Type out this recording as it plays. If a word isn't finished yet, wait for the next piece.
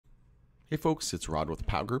Hey folks, it's Rod with the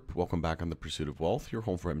POW Group. Welcome back on The Pursuit of Wealth, your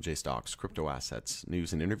home for MJ stocks, crypto assets,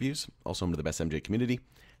 news, and interviews. Also home to the best MJ community.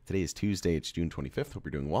 Today is Tuesday, it's June 25th. Hope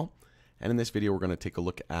you're doing well. And in this video, we're going to take a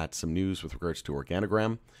look at some news with regards to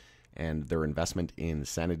Organigram and their investment in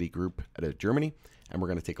Sanity Group out of Germany. And we're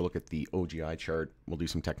going to take a look at the OGI chart. We'll do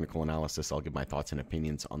some technical analysis. I'll give my thoughts and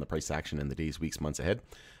opinions on the price action in the days, weeks, months ahead.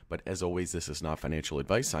 But as always, this is not financial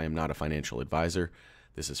advice. I am not a financial advisor.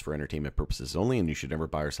 This is for entertainment purposes only, and you should never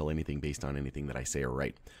buy or sell anything based on anything that I say or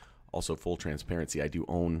write. Also, full transparency, I do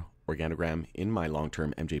own Organigram in my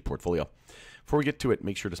long-term MJ portfolio. Before we get to it,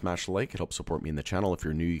 make sure to smash the like. It helps support me in the channel. If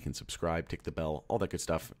you're new, you can subscribe, tick the bell, all that good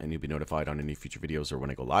stuff, and you'll be notified on any future videos or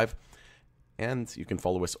when I go live. And you can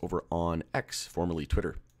follow us over on X, formerly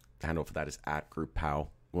Twitter. The handle for that is @GroupPow.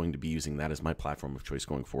 Going to be using that as my platform of choice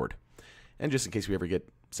going forward. And just in case we ever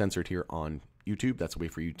get censored here on YouTube, that's a way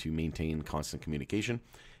for you to maintain constant communication.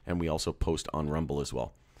 And we also post on Rumble as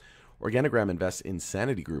well. Organigram invests in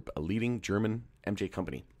Sanity Group, a leading German MJ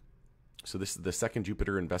company. So this is the second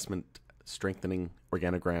Jupiter investment strengthening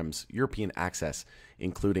Organigram's European access,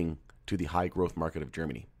 including to the high growth market of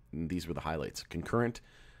Germany. And these were the highlights. Concurrent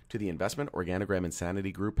to the investment, Organigram and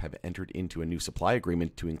Sanity Group have entered into a new supply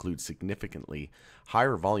agreement to include significantly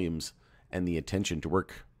higher volumes and the intention to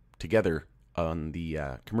work together on the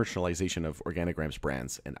commercialization of Organigram's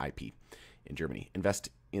brands and IP in Germany. Invest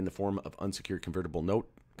in the form of unsecured convertible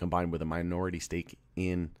note combined with a minority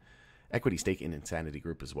equity stake in Sanity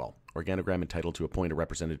Group as well. Organigram entitled to appoint a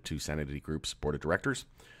representative to Sanity Group's board of directors.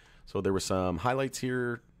 So there were some highlights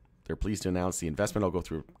here. They're pleased to announce the investment. I'll go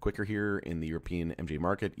through quicker here in the European MJ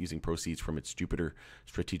market using proceeds from its Jupiter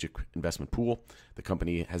strategic investment pool. The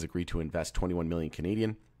company has agreed to invest 21 million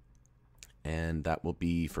Canadian, and that will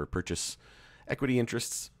be for purchase equity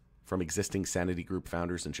interests from existing Sanity Group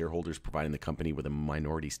founders and shareholders, providing the company with a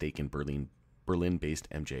minority stake in Berlin-based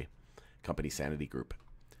MJ company Sanity Group.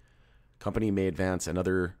 Company may advance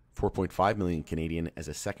another 4.5 million Canadian as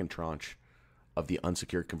a second tranche of the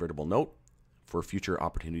unsecured convertible note for future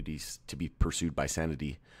opportunities to be pursued by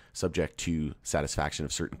Sanity, subject to satisfaction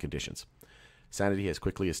of certain conditions. Sanity has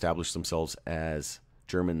quickly established themselves as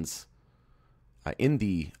Germans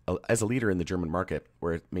as a leader in the German market,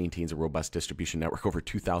 where it maintains a robust distribution network, over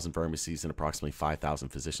 2,000 pharmacies and approximately 5,000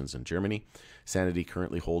 physicians in Germany. Sanity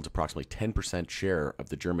currently holds approximately 10% share of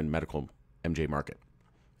the German medical MJ market.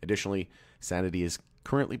 Additionally, Sanity is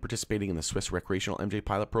currently participating in the Swiss recreational MJ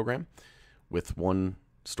pilot program, with one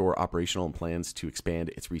store operational and plans to expand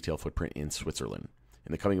its retail footprint in Switzerland.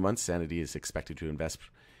 In the coming months, Sanity is expected to invest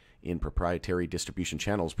in proprietary distribution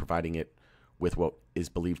channels, providing it with what is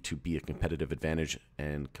believed to be a competitive advantage,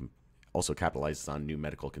 and also capitalizes on new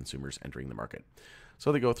medical consumers entering the market.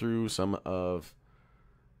 So they go through some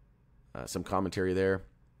commentary there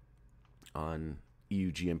on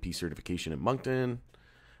EU GMP certification in Moncton.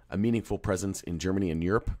 A meaningful presence in Germany and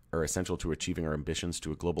Europe are essential to achieving our ambitions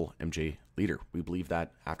to a global MJ leader. We believe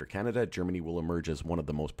that after Canada, Germany will emerge as one of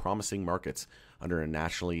the most promising markets under a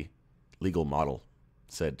nationally legal model,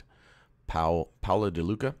 said Paula De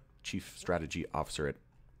Luca, Chief Strategy Officer at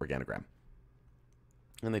Organigram.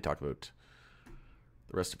 And they talk about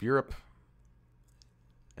the rest of Europe.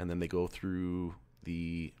 And then they go through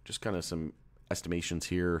just kind of some estimations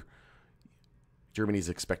here. Germany is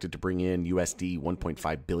expected to bring in USD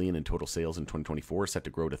 1.5 billion in total sales in 2024, set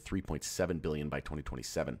to grow to 3.7 billion by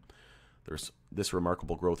 2027. This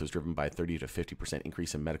remarkable growth is driven by a 30 to 50%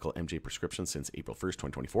 increase in medical MJ prescriptions since April 1st,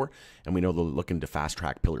 2024. And we know they're looking to fast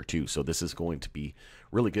track Pillar 2. So this is going to be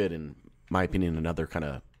really good, in my opinion, another kind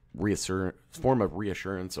of form of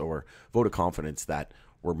reassurance or vote of confidence that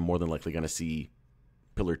we're more than likely going to see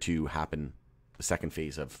Pillar 2 happen. The second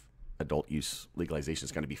phase of adult use legalization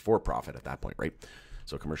is going to be for profit at that point, right?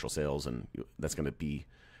 So commercial sales, and that's going to be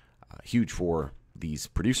huge for these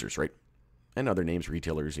producers, right? And other names,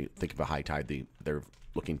 retailers. You think of a High Tide, they're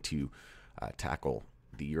looking to tackle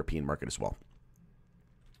the European market as well.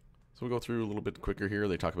 So we'll go through a little bit quicker here.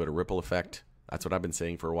 They talk about a ripple effect. That's what I've been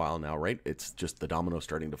saying for a while now, right? It's just the domino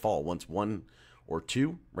starting to fall. Once one or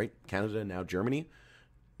two, right? Canada, now Germany,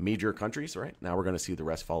 major countries, right? Now we're going to see the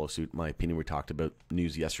rest follow suit. In my opinion, we talked about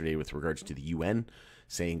news yesterday with regards to the UN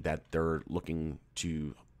saying that they're looking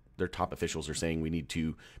to, their top officials are saying we need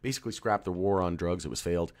to basically scrap the war on drugs. It was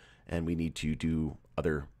failed, and we need to do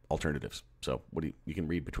other alternatives. So you can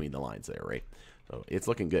read between the lines there, right? So it's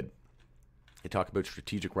looking good. They talk about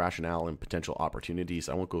strategic rationale and potential opportunities.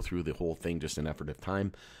 I won't go through the whole thing just in effort of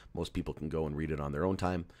time. Most people can go and read it on their own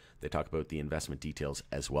time. They talk about the investment details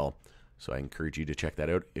as well. So I encourage you to check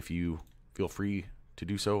that out if you feel free to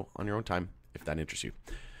do so on your own time, if that interests you.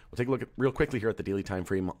 We'll take a look at real quickly here at the daily time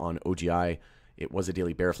frame on OGI. It was a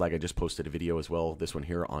daily bear flag. I just posted a video as well. This one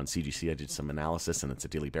here on CGC, I did some analysis, and it's a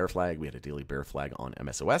daily bear flag. We had a daily bear flag on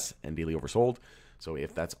MSOS and daily oversold. So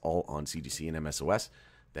if that's all on CGC and MSOS,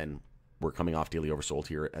 then we're coming off daily oversold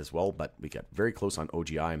here as well. But we got very close on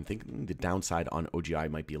OGI. I'm thinking the downside on OGI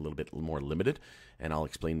might be a little bit more limited, and I'll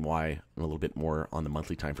explain why a little bit more on the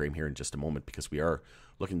monthly time frame here in just a moment, because we are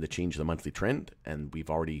looking to change the monthly trend, and we've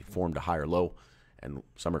already formed a higher low. And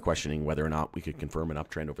some are questioning whether or not we could confirm an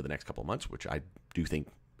uptrend over the next couple of months, which I do think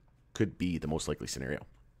could be the most likely scenario.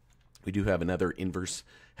 We do have another inverse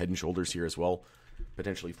head and shoulders here as well,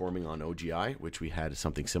 potentially forming on OGI, which we had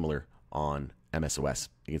something similar on MSOS.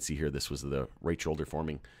 You can see here this was the right shoulder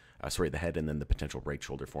forming, the head, and then the potential right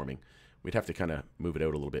shoulder forming. We'd have to kind of move it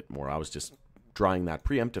out a little bit more. I was just drawing that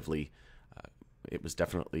preemptively. It was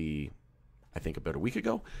definitely, I think, about a week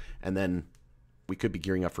ago, and then we could be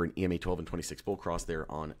gearing up for an EMA 12 and 26 bull cross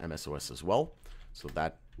there on MSOS as well. So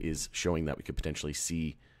that is showing that we could potentially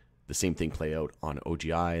see the same thing play out on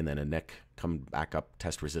OGI, and then a neck come back up,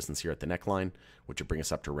 test resistance here at the neckline, which would bring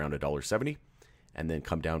us up to around $1.70, and then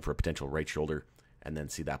come down for a potential right shoulder and then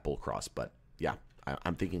see that bull cross. But yeah,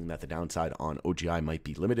 I'm thinking that the downside on OGI might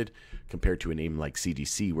be limited compared to a name like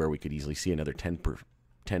CGC, where we could easily see another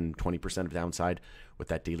 10-20% of downside with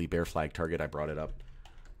that daily bear flag target. I brought it up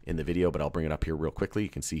in the video, but I'll bring it up here real quickly. You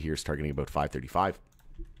can see here it's targeting about 535,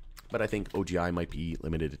 but I think OGI might be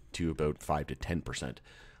limited to about 5 to 10%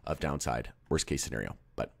 of downside, worst case scenario.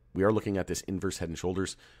 But we are looking at this inverse head and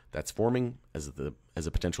shoulders that's forming as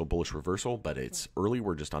a potential bullish reversal, but it's early.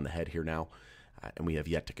 We're just on the head here now, and we have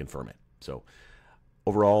yet to confirm it. So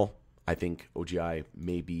overall, I think OGI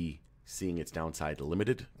may be seeing its downside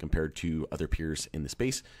limited compared to other peers in the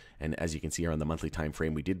space. And as you can see here on the monthly time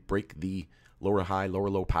frame, we did break the lower high, lower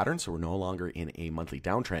low pattern, so we're no longer in a monthly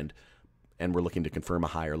downtrend, and we're looking to confirm a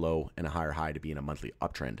higher low and a higher high to be in a monthly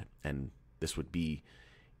uptrend. And this would be,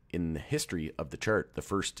 in the history of the chart, the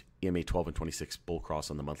first EMA 12 and 26 bull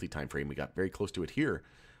cross on the monthly time frame. We got very close to it here,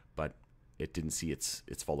 but it didn't see its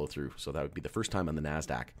follow through. So that would be the first time on the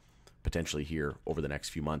NASDAQ, potentially here over the next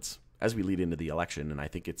few months as we lead into the election. And I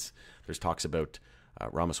think there's talks about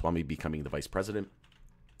Ramaswamy becoming the vice president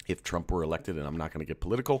if Trump were elected, and I'm not going to get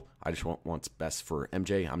political. I just want what's best for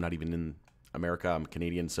MJ. I'm not even in America. I'm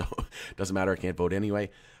Canadian, so it doesn't matter. I can't vote anyway.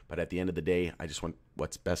 But at the end of the day, I just want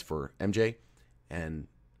what's best for MJ. And,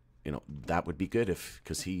 that would be good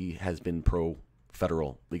because he has been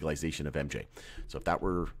pro-federal legalization of MJ. So if that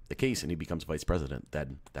were the case and he becomes vice president,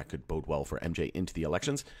 then that could bode well for MJ into the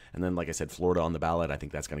elections. And then, like I said, Florida on the ballot, I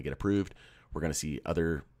think that's going to get approved. We're going to see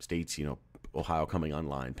other states, Ohio coming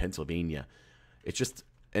online, Pennsylvania. It's just...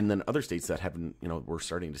 And then other states that haven't, we're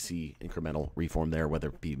starting to see incremental reform there, whether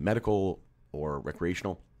it be medical or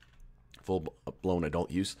recreational, full-blown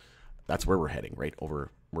adult use. That's where we're heading, right?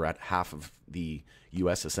 We're at half of the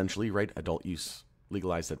U.S. essentially, right? Adult use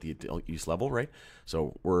legalized at the adult use level, right?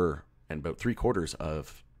 So and about 3/4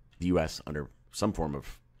 of the U.S. under some form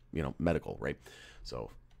of, medical, right? So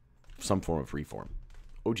some form of reform.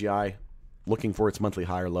 OGI looking for its monthly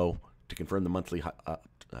higher low to confirm the monthly,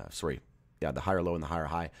 the higher low and the higher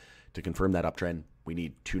high. To confirm that uptrend, we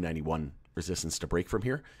need 291 resistance to break from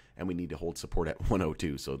here, and we need to hold support at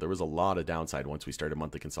 102. So there was a lot of downside once we started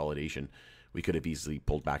monthly consolidation. We could have easily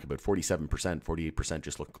pulled back about 47%, 48%,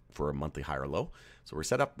 just look for a monthly higher low. So we're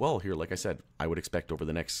set up well here. Like I said, I would expect over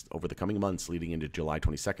the coming months leading into July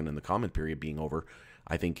 22nd and the comment period being over,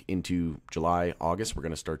 I think into July, August, we're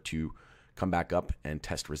going to start to come back up and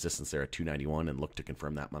test resistance there at 291 and look to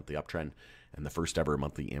confirm that monthly uptrend and the first ever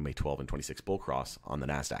monthly EMA 12 and 26 bull cross on the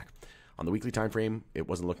NASDAQ. On the weekly time frame, it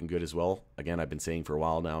wasn't looking good as well. Again, I've been saying for a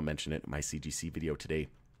while now, I mentioned it in my CGC video today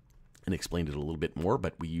and explained it a little bit more,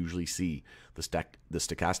 but we usually see the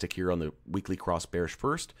stochastic here on the weekly cross bearish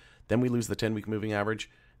first, then we lose the 10-week moving average,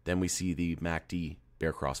 then we see the MACD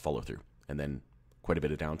bear cross follow through, and then quite a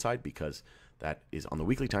bit of downside because that is on the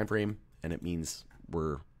weekly time frame, and it means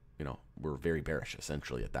we're very bearish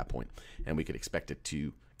essentially at that point, and we could expect it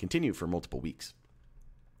to continue for multiple weeks.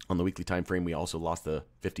 On the weekly time frame, we also lost the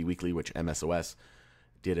 50 weekly, which MSOS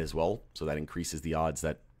did as well, so that increases the odds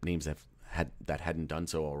that names that hadn't done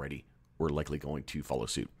so already were likely going to follow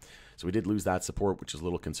suit. So we did lose that support, which is a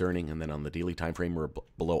little concerning. And then on the daily time frame, we're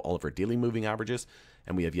below all of our daily moving averages,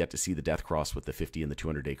 and we have yet to see the death cross with the 50 and the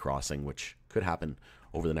 200-day crossing, which could happen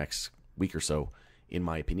over the next week or so, in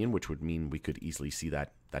my opinion, which would mean we could easily see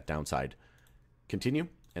that downside continue.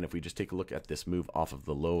 And if we just take a look at this move off of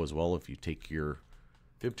the low as well, if you take your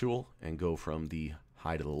fib tool and go from the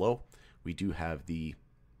high to the low, we do have the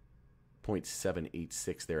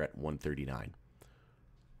 0.786 there at 139.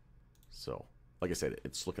 So, like I said,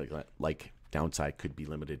 it's looking like downside could be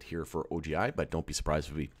limited here for OGI, but don't be surprised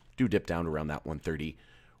if we do dip down around that 130,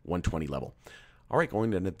 120 level. All right,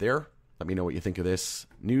 going to end it there. Let me know what you think of this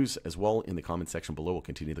news as well in the comment section below. We'll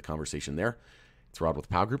continue the conversation there. It's Rod with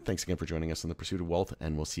Power Group. Thanks again for joining us in the Pursuit of Wealth,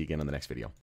 and we'll see you again on the next video.